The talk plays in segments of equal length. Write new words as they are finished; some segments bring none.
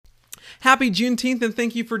Happy Juneteenth, and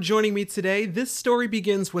thank you for joining me today. This story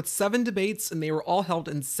begins with 7 debates, and they were all held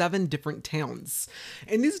in 7 different towns.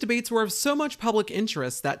 And these debates were of so much public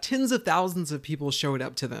interest that tens of thousands of people showed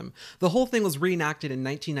up to them. The whole thing was reenacted in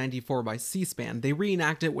 1994 by C-SPAN. They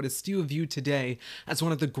reenacted what is still viewed today as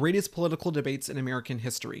one of the greatest political debates in American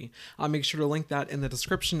history. I'll make sure to link that in the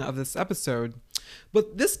description of this episode.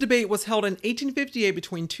 But this debate was held in 1858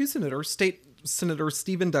 between two senators, State Senator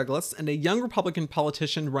Stephen Douglas and a young Republican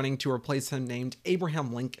politician running to replace him named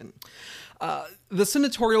Abraham Lincoln. The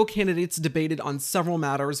senatorial candidates debated on several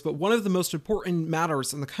matters, but one of the most important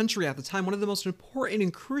matters in the country at the time, one of the most important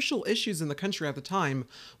and crucial issues in the country at the time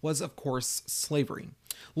was, of course, slavery.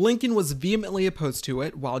 Lincoln was vehemently opposed to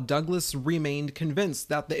it, while Douglas remained convinced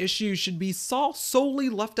that the issue should be solely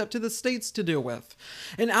left up to the states to deal with.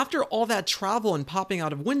 And after all that travel and popping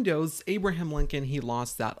out of windows, Abraham Lincoln, he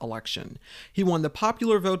lost that election. He won the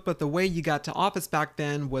popular vote, but the way you got to office back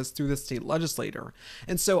then was through the state legislature.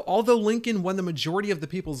 And so although Lincoln won the majority of the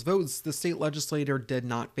people's votes, the state legislature did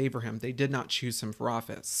not favor him. They did not choose him for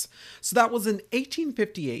office. So that was in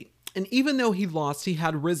 1858. And even though he lost, he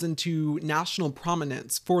had risen to national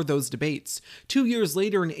prominence for those debates. 2 years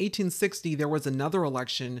later, in 1860, there was another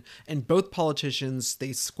election, and both politicians,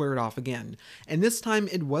 they squared off again. And this time,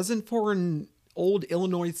 it wasn't for an old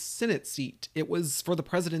Illinois Senate seat. It was for the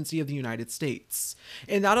presidency of the United States.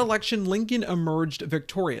 In that election, Lincoln emerged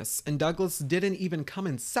victorious, and Douglas didn't even come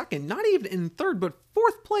in second, not even in third, but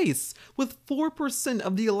fourth place, with 4%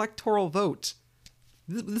 of the electoral vote.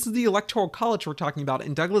 This is the Electoral College we're talking about,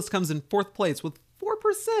 and Douglas comes in fourth place with 4%.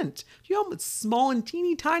 Do you know how much small and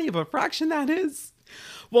teeny tiny of a fraction that is?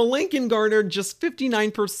 Well, Lincoln garnered just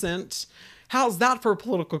 59%. How's that for a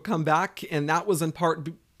political comeback? And that was in part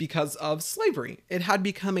because of slavery. It had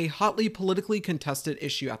become a hotly politically contested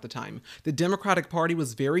issue at the time. The Democratic Party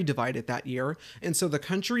was very divided that year, and so the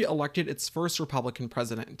country elected its first Republican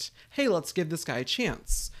president. Hey, let's give this guy a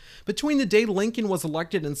chance. Between the day Lincoln was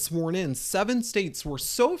elected and sworn in, 7 states were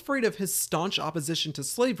so afraid of his staunch opposition to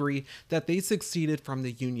slavery that they seceded from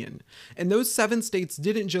the Union. And those 7 states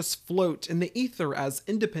didn't just float in the ether as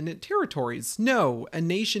independent territories. No, a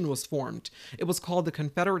nation was formed. It was called the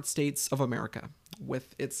Confederate States of America,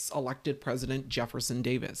 with its elected president, Jefferson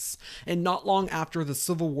Davis. And not long after the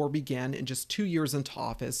Civil War began, and just 2 years into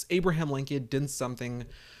office, Abraham Lincoln did something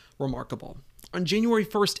remarkable. On January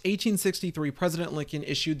 1st, 1863, President Lincoln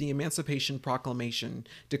issued the Emancipation Proclamation,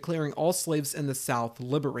 declaring all slaves in the South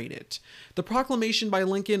liberated. The proclamation by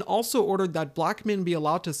Lincoln also ordered that black men be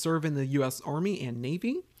allowed to serve in the U.S. Army and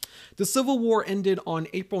Navy. The Civil War ended on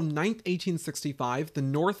April 9th, 1865. The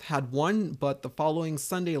North had won, but the following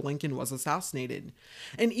Sunday, Lincoln was assassinated.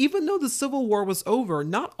 And even though the Civil War was over,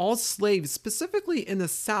 not all slaves, specifically in the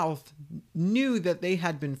South, knew that they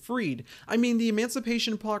had been freed. I mean, the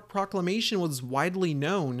Emancipation Proclamation was widely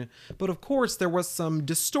known, but of course there was some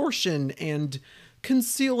distortion and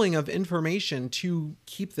concealing of information to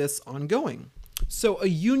keep this ongoing. So a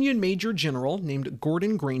Union Major General named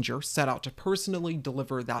Gordon Granger set out to personally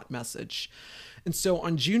deliver that message. And so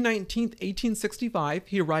on June 19th, 1865,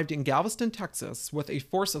 he arrived in Galveston, Texas, with a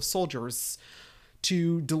force of soldiers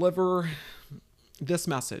to deliver this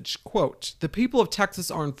message. Quote, "The people of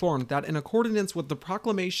Texas are informed that in accordance with the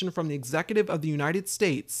proclamation from the Executive of the United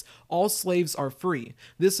States, all slaves are free.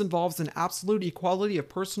 This involves an absolute equality of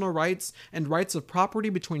personal rights and rights of property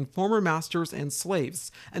between former masters and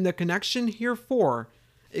slaves, and the connection herefore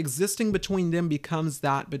existing between them becomes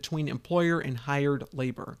that between employer and hired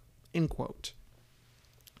labor." End quote.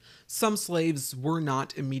 Some slaves were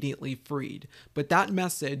not immediately freed, but that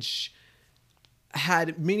message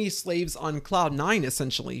had many slaves on cloud 9,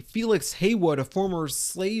 essentially. Felix Haywood, a former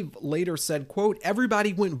slave, later said, quote,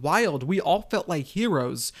 "Everybody went wild. We all felt like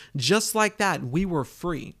heroes. Just like that, we were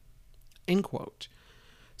free." End quote.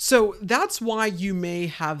 So that's why you may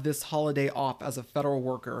have this holiday off as a federal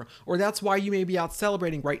worker, or that's why you may be out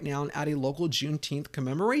celebrating right now at a local Juneteenth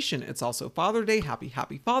commemoration. It's also Father's Day.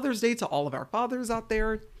 Happy Father's Day to all of our fathers out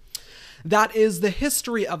there. That is the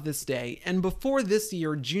history of this day. And before this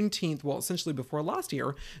year, Juneteenth, well, essentially before last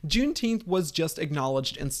year, Juneteenth was just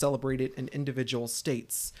acknowledged and celebrated in individual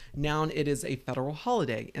states. Now it is a federal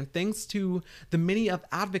holiday, and thanks to the many of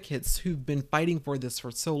advocates who've been fighting for this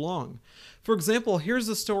for so long. For example, here's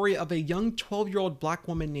the story of a young 12-year-old black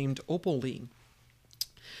woman named Opal Lee.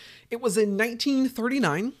 It was in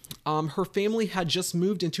 1939. Her family had just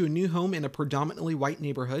moved into a new home in a predominantly white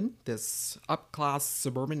neighborhood, this upclass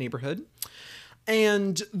suburban neighborhood.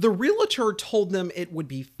 And the realtor told them it would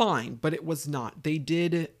be fine, but it was not. They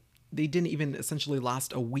did they didn't even essentially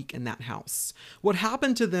last a week in that house. What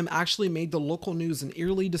happened to them actually made the local news in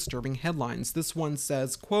eerily disturbing headlines. This one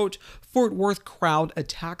says, quote, "Fort Worth crowd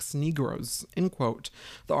attacks Negroes," end quote.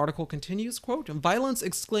 The article continues, quote, "Violence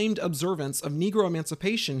exclaimed observance of Negro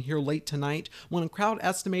emancipation here late tonight when a crowd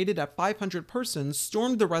estimated at 500 persons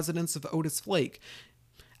stormed the residence of Otis Flake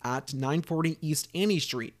at 940 East Annie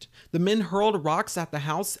Street. The men hurled rocks at the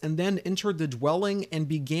house and then entered the dwelling and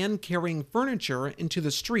began carrying furniture into the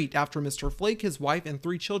street after Mr. Flake, his wife, and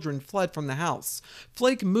 3 children fled from the house.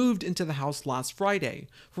 Flake moved into the house last Friday.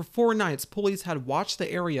 For 4 nights, police had watched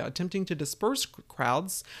the area attempting to disperse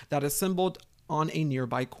crowds that assembled on a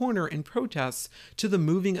nearby corner in protest to the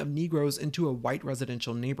moving of Negroes into a white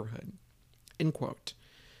residential neighborhood," end quote.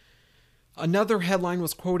 Another headline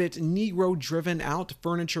was quoted, "Negro driven out,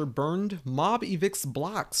 furniture burned, mob evicts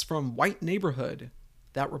blacks from white neighborhood."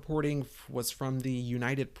 That reporting was from the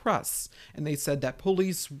United Press, and they said that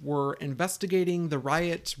police were investigating the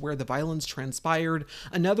riot where the violence transpired.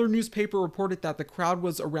 Another newspaper reported that the crowd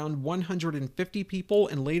was around 150 people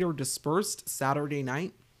and later dispersed Saturday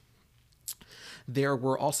night. There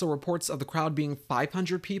were also reports of the crowd being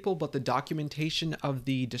 500 people, but the documentation of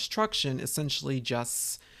the destruction essentially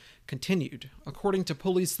just continued. According to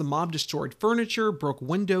police, the mob destroyed furniture, broke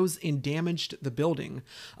windows, and damaged the building.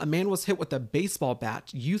 A man was hit with a baseball bat.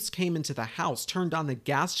 Youths came into the house, turned on the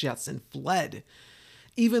gas jets, and fled.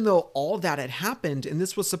 Even though all that had happened, and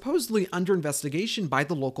this was supposedly under investigation by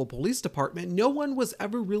the local police department, no one was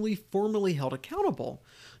ever really formally held accountable.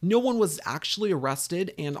 No one was actually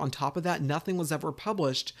arrested, and on top of that, nothing was ever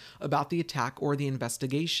published about the attack or the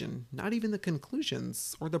investigation. Not even the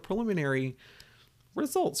conclusions or the preliminary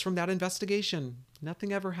results from that investigation.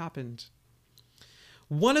 Nothing ever happened.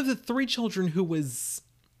 One of the 3 children who was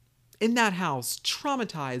in that house,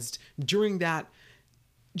 traumatized during that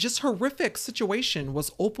just horrific situation, was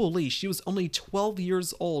Opal Lee. She was only 12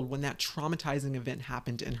 years old when that traumatizing event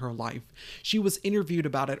happened in her life. She was interviewed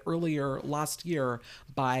about it earlier last year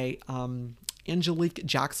by Angelique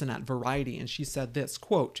Jackson at Variety, and she said this,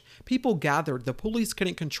 quote, "People gathered. The police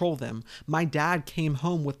couldn't control them. My dad came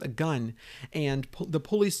home with a gun, and the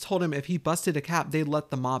police told him if he busted a cap, they'd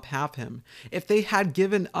let the mob have him. If they had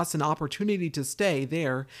given us an opportunity to stay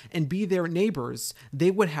there and be their neighbors,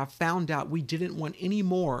 they would have found out we didn't want any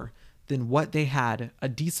more than what they had, a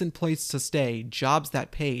decent place to stay, jobs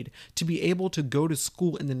that paid, to be able to go to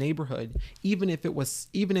school in the neighborhood, even if it was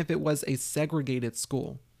a segregated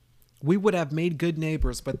school. We would have made good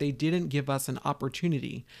neighbors, but they didn't give us an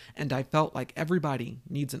opportunity, and I felt like everybody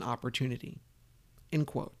needs an opportunity," end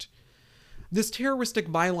quote. This terroristic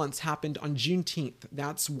violence happened on Juneteenth.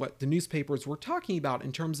 That's what the newspapers were talking about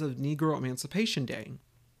in terms of Negro Emancipation Day.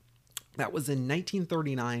 That was in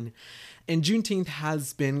 1939, and Juneteenth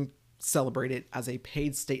has been celebrated as a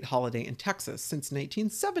paid state holiday in Texas since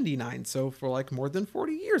 1979, so for like more than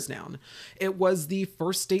 40 years now. It was the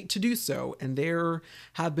first state to do so, and there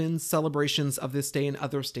have been celebrations of this day in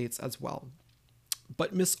other states as well.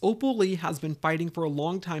 But Miss Opal Lee has been fighting for a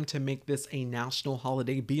long time to make this a national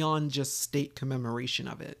holiday beyond just state commemoration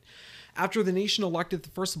of it. After the nation elected the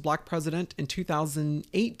first black president in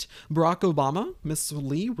 2008, Barack Obama, Miss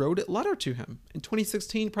Lee wrote a letter to him. In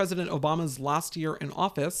 2016, President Obama's last year in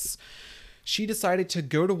office, she decided to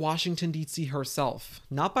go to Washington, D.C. herself.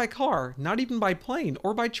 Not by car, not even by plane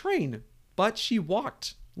or by train, but she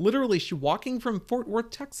walked. Literally, she walking from Fort Worth,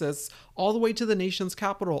 Texas, all the way to the nation's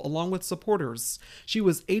capital, along with supporters. She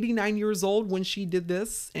was 89 years old when she did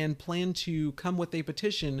this and planned to come with a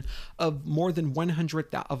petition of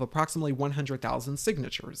approximately 100,000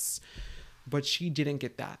 signatures. But she didn't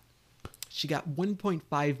get that. She got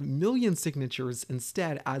 1.5 million signatures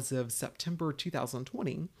instead as of September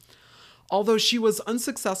 2020. Although she was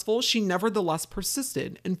unsuccessful, she nevertheless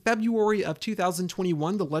persisted. In February of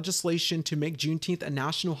 2021, the legislation to make Juneteenth a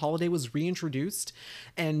national holiday was reintroduced,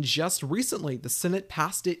 and just recently, the Senate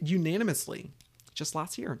passed it unanimously, just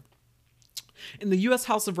last year. In the U.S.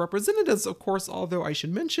 House of Representatives, of course, although I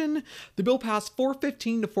should mention, the bill passed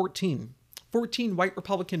 415 to 14. 14 white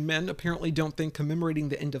Republican men apparently don't think commemorating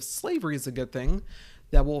the end of slavery is a good thing.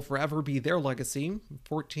 That will forever be their legacy.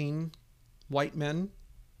 14 white men,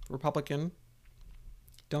 Republican,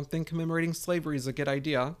 don't think commemorating slavery is a good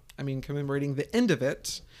idea. I mean, commemorating the end of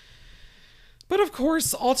it. But of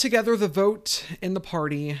course, altogether, the vote in the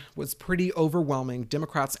party was pretty overwhelming.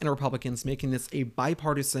 Democrats and Republicans making this a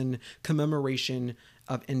bipartisan commemoration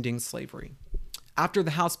of ending slavery. After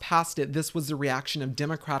the House passed it, this was the reaction of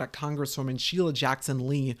Democratic Congresswoman Sheila Jackson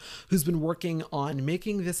Lee, who's been working on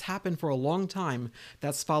making this happen for a long time.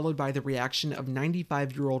 That's followed by the reaction of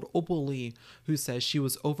 95-year-old Opal Lee, who says she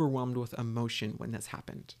was overwhelmed with emotion when this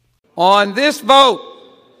happened. On this vote,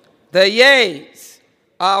 the yeas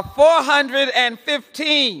are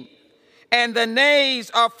 415 and the nays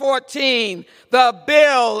are 14. The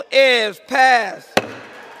bill is passed.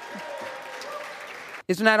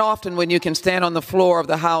 It's not often when you can stand on the floor of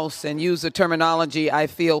the House and use the terminology, "I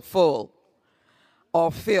feel full"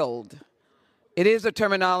 or "filled." It is a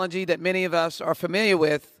terminology that many of us are familiar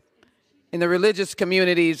with in the religious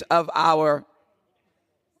communities of our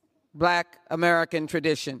Black American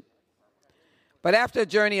tradition. But after a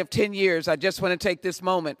journey of 10 years, I just want to take this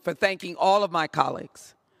moment for thanking all of my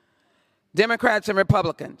colleagues, Democrats and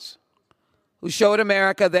Republicans, who showed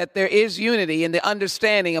America that there is unity in the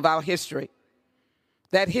understanding of our history.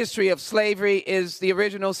 That history of slavery is the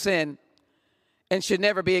original sin and should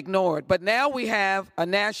never be ignored. But now we have a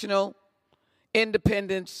national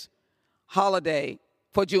independence holiday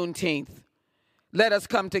for Juneteenth. Let us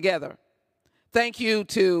come together. Thank you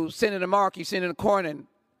to Senator Markey, Senator Cornyn.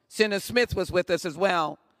 Senator Smith was with us as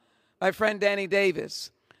well. My friend Danny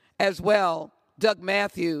Davis, as well, Doug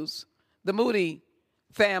Matthews, the Moody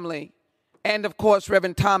family, and of course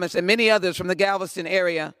Reverend Thomas and many others from the Galveston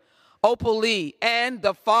area, Opal Lee, and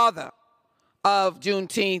the father of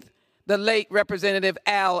Juneteenth, the late Representative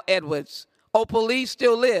Al Edwards. Opal Lee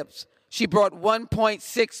still lives. She brought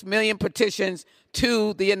 1.6 million petitions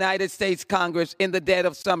to the United States Congress in the dead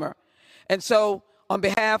of summer. And so, on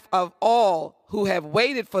behalf of all who have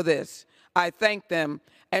waited for this, I thank them.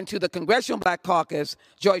 And to the Congressional Black Caucus,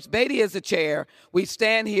 Joyce Beatty is the chair. We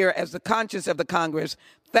stand here as the conscience of the Congress,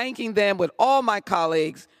 thanking them with all my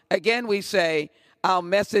colleagues. Again, we say, our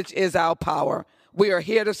message is our power. We are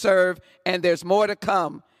here to serve, and there's more to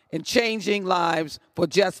come in changing lives for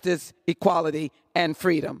justice, equality, and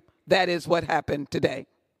freedom. That is what happened today.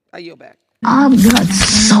 I yield back. I've got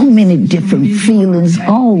so many different feelings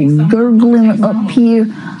all gurgling up here.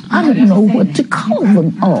 I don't know what to call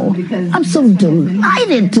them all. I'm so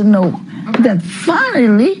delighted to know that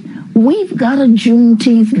finally we've got a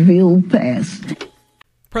Juneteenth bill passed.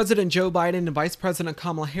 President Joe Biden and Vice President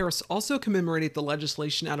Kamala Harris also commemorated the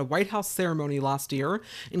legislation at a White House ceremony last year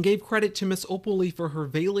and gave credit to Ms. Opal Lee for her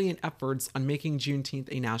valiant efforts on making Juneteenth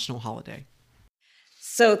a national holiday.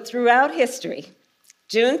 So throughout history,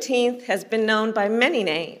 Juneteenth has been known by many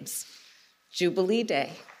names: Jubilee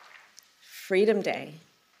Day, Freedom Day,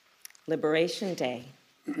 Liberation Day,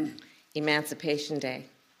 Emancipation Day,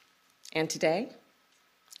 and today,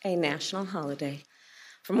 a national holiday.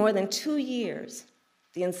 For more than 2 years,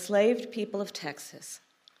 the enslaved people of Texas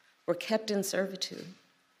were kept in servitude.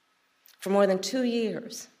 For more than 2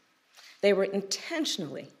 years, they were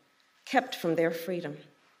intentionally kept from their freedom.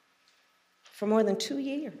 For more than 2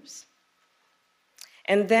 years.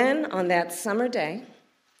 And then on that summer day,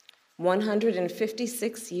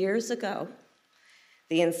 156 years ago,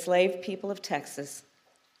 the enslaved people of Texas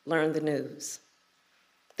learned the news.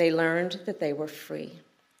 They learned that they were free,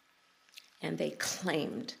 and they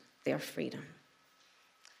claimed their freedom.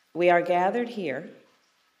 We are gathered here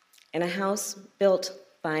in a house built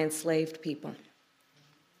by enslaved people.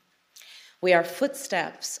 We are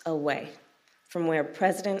footsteps away from where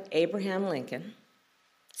President Abraham Lincoln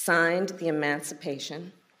signed the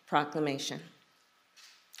Emancipation Proclamation.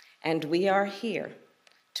 And we are here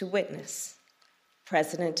to witness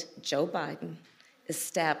President Joe Biden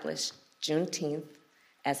establish Juneteenth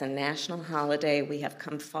as a national holiday. We have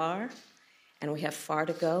come far, and we have far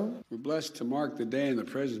to go. We're blessed to mark the day in the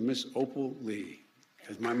presence of Miss Opal Lee.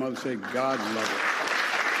 As my mother said, God love her.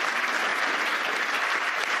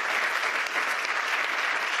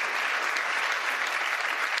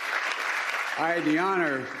 I had the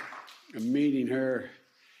honor of meeting her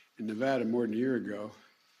in Nevada more than a year ago.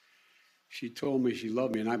 She told me she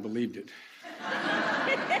loved me, and I believed it.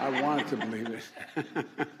 I wanted to believe it.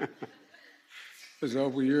 Ms.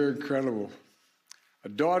 Opal, you're incredible. A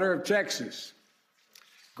daughter of Texas,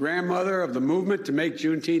 grandmother of the movement to make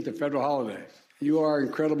Juneteenth a federal holiday. You are an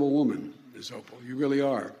incredible woman, Ms. Opal. You really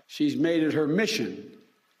are. She's made it her mission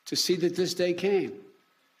to see that this day came.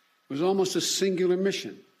 It was almost a singular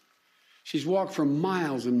mission. She's walked for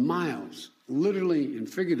miles and miles, literally and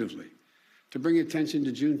figuratively, to bring attention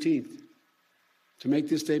to Juneteenth, to make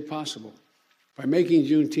this day possible. By making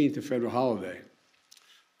Juneteenth a federal holiday,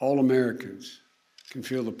 all Americans can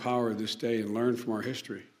feel the power of this day and learn from our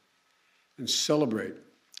history and celebrate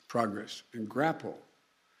progress and grapple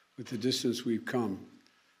with the distance we've come,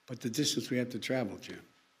 but the distance we have to travel, Jim.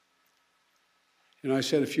 You know, I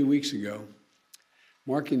said a few weeks ago,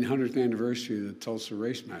 marking the 100th anniversary of the Tulsa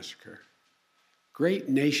Race Massacre, great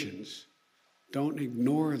nations don't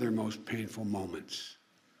ignore their most painful moments.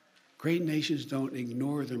 Great nations don't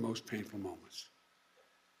ignore their most painful moments.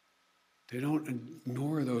 They don't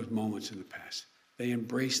ignore those moments in the past. They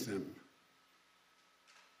embrace them.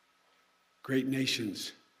 Great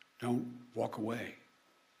nations don't walk away.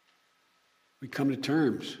 We come to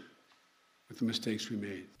terms with the mistakes we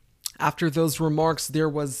made. After those remarks, there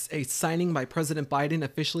was a signing by President Biden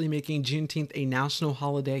officially making Juneteenth a national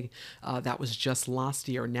holiday. That was just last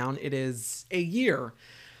year. Now it is a year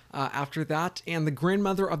after that, and the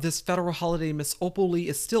grandmother of this federal holiday, Miss Opal Lee,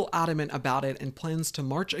 is still adamant about it and plans to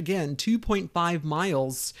march again 2.5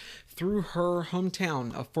 miles through her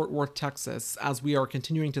hometown of Fort Worth, Texas, as we are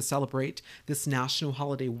continuing to celebrate this national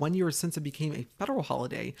holiday 1 year since it became a federal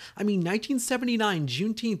holiday. I mean, 1979,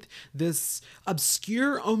 Juneteenth, this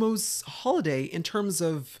obscure almost holiday in terms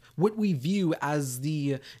of what we view as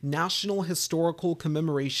the national historical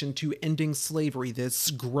commemoration to ending slavery, this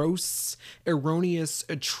gross, erroneous,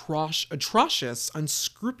 atrocious,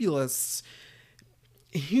 unscrupulous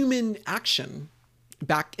human action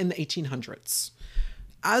back in the 1800s.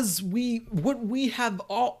 What we have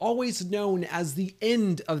always known as the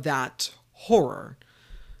end of that horror.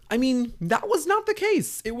 I mean, that was not the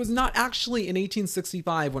case. It was not actually in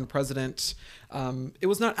 1865 when it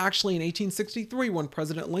was not actually in 1863 when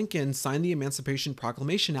President Lincoln signed the Emancipation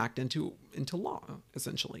Proclamation Act into law,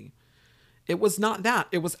 essentially. It was not that.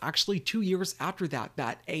 It was actually 2 years after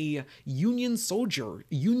that a Union soldier,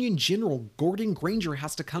 Union General Gordon Granger,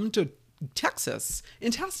 has to come to Texas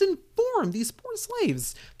and has to inform these poor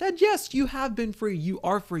slaves that yes, you have been free, you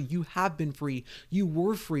are free, you have been free, you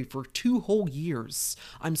were free for 2 whole years.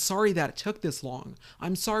 I'm sorry that it took this long.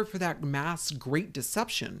 I'm sorry for that mass great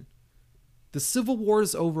deception. The Civil War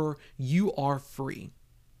is over, you are free.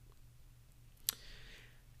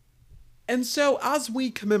 And so as we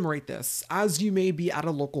commemorate this, as you may be at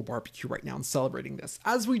a local barbecue right now and celebrating this,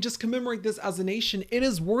 as we just commemorate this as a nation, it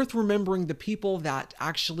is worth remembering the people that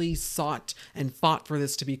actually sought and fought for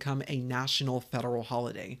this to become a national federal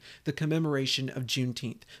holiday, the commemoration of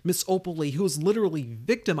Juneteenth. Miss Opal Lee, who was literally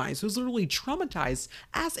victimized, who was literally traumatized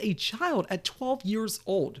as a child at 12 years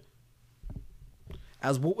old,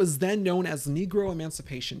 as what was then known as Negro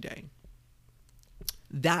Emancipation Day.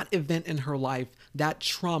 That event in her life, that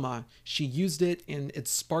trauma, she used it and it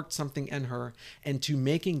sparked something in her, and to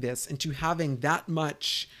making this and to having that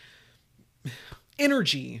much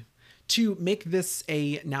energy to make this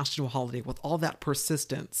a national holiday with all that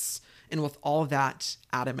persistence and with all that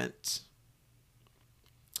adamant.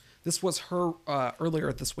 This was her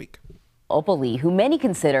earlier this week. Opal Lee, who many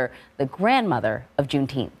consider the grandmother of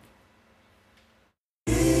Juneteenth.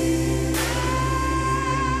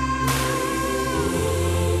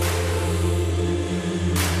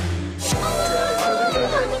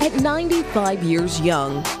 At 95 years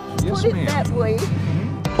young, Put it that way.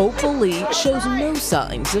 Opal Lee shows no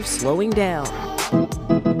signs of slowing down.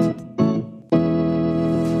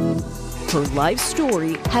 Her life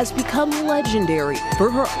story has become legendary for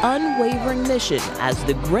her unwavering mission as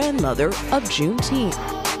the grandmother of Juneteenth.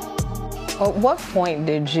 At what point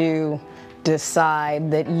did you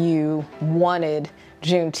decide that you wanted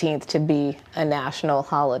Juneteenth to be a national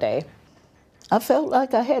holiday? I felt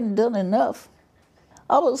like I hadn't done enough.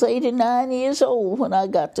 I was 89 years old when I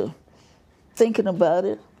got to thinking about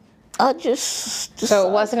it. I just decided. So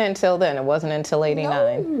it wasn't until then, it wasn't until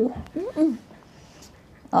 89? No.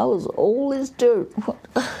 I was old as dirt.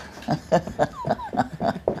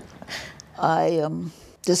 I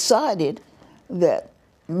decided that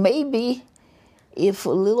maybe if a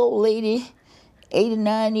little old lady,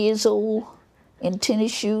 89 years old, in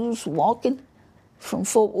tennis shoes, walking from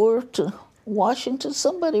Fort Worth to Washington,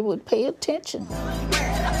 somebody would pay attention.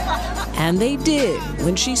 And they did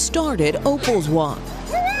when she started Opal's Walk,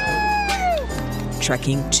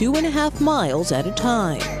 trekking 2.5 miles at a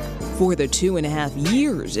time. For the 2.5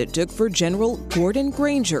 years it took for General Gordon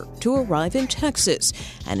Granger to arrive in Texas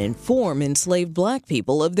and inform enslaved black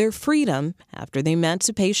people of their freedom after the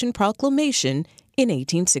Emancipation Proclamation in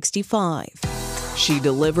 1865. She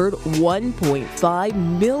delivered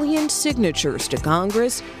 1.5 million signatures to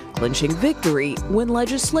Congress, clinching victory when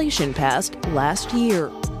legislation passed last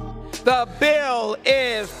year. The bill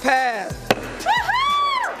is passed.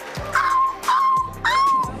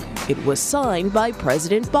 It was signed by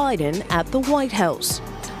President Biden at the White House,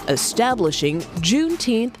 establishing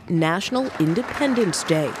Juneteenth National Independence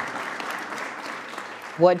Day.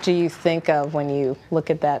 What do you think of when you look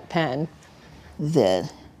at that pen?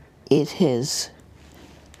 That it has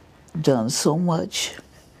done so much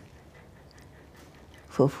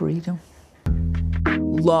for freedom.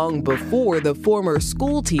 Long before the former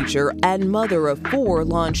school teacher and mother of 4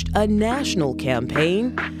 launched a national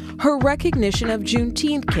campaign, her recognition of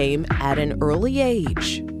Juneteenth came at an early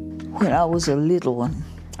age. When I was a little one,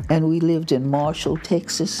 and we lived in Marshall,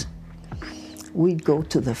 Texas, we'd go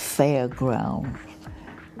to the fairground.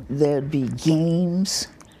 There'd be games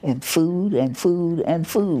and food and food and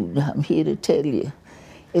food. I'm here to tell you,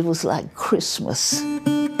 it was like Christmas.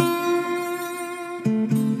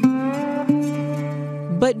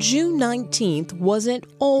 But June 19th wasn't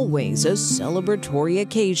always a celebratory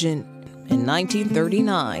occasion. In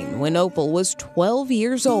 1939, when Opal was 12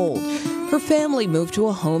 years old, her family moved to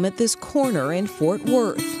a home at this corner in Fort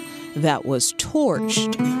Worth that was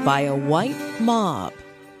torched by a white mob.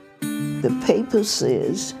 The paper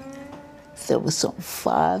says there were some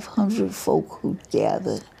 500 folk who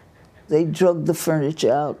gathered. They drug the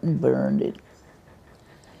furniture out and burned it.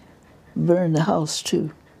 Burned the house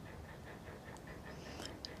too.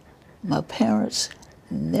 My parents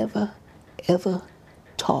never, ever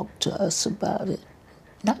talked to us about it.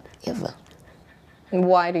 Not ever.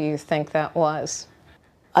 Why do you think that was?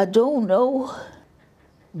 I don't know.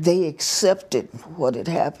 They accepted what had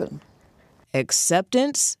happened.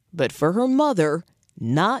 Acceptance, but for her mother,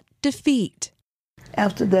 not defeat.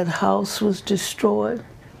 After that house was destroyed,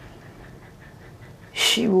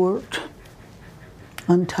 she worked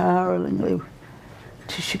untiringly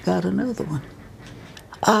till she got another one.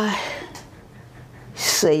 I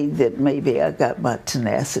say that maybe I got my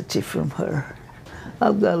tenacity from her.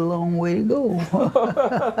 I've got a long way to go.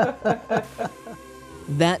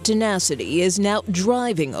 That tenacity is now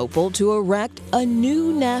driving Opal to erect a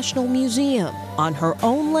new national museum on her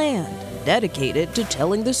own land dedicated to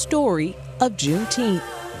telling the story of Juneteenth.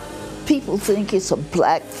 People think it's a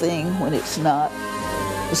black thing when it's not.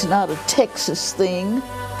 It's not a Texas thing.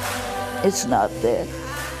 It's not that.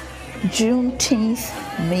 Juneteenth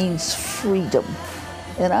means freedom,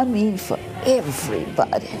 and I mean for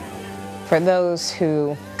everybody. For those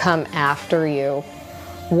who come after you,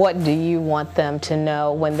 what do you want them to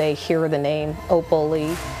know when they hear the name Opal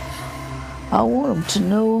Lee? I want them to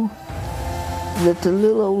know that the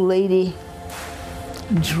little old lady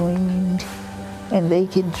dreamed, and they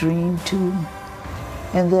can dream too,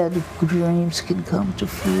 and that dreams can come to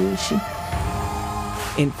fruition.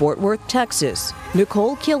 In Fort Worth, Texas,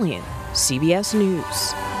 Nicole Killian, CBS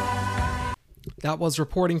News. That was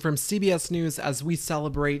reporting from CBS News as we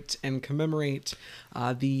celebrate and commemorate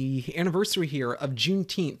the anniversary here of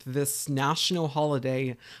Juneteenth, this national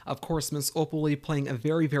holiday. Of course, Miss Opal Lee playing a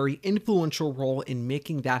very, very influential role in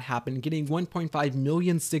making that happen, getting 1.5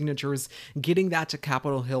 million signatures, getting that to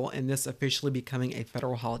Capitol Hill, and this officially becoming a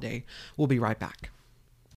federal holiday. We'll be right back.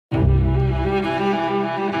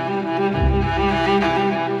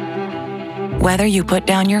 Whether you put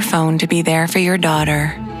down your phone to be there for your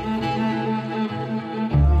daughter,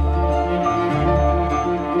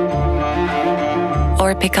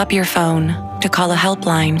 or pick up your phone to call a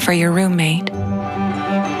helpline for your roommate,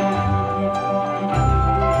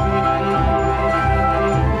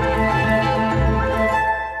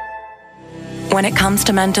 when it comes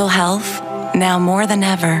to mental health, now more than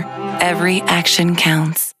ever, every action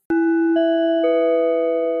counts.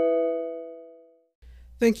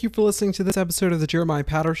 Thank you for listening to this episode of the Jeremiah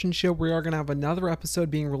Patterson Show. We are going to have another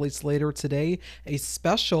episode being released later today, a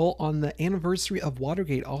special on the anniversary of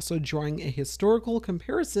Watergate, also drawing a historical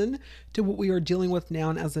comparison to what we are dealing with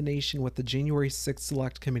now as a nation with the January 6th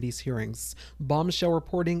Select Committee's hearings. Bombshell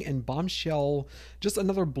reporting and bombshell, just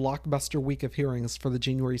another blockbuster week of hearings for the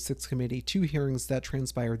January 6th Committee. 2 hearings that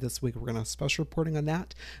transpired this week. We're going to have special reporting on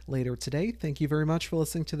that later today. Thank you very much for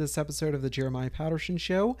listening to this episode of the Jeremiah Patterson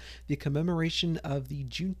Show, the commemoration of the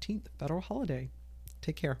Juneteenth federal holiday.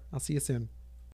 Take care. I'll see you soon.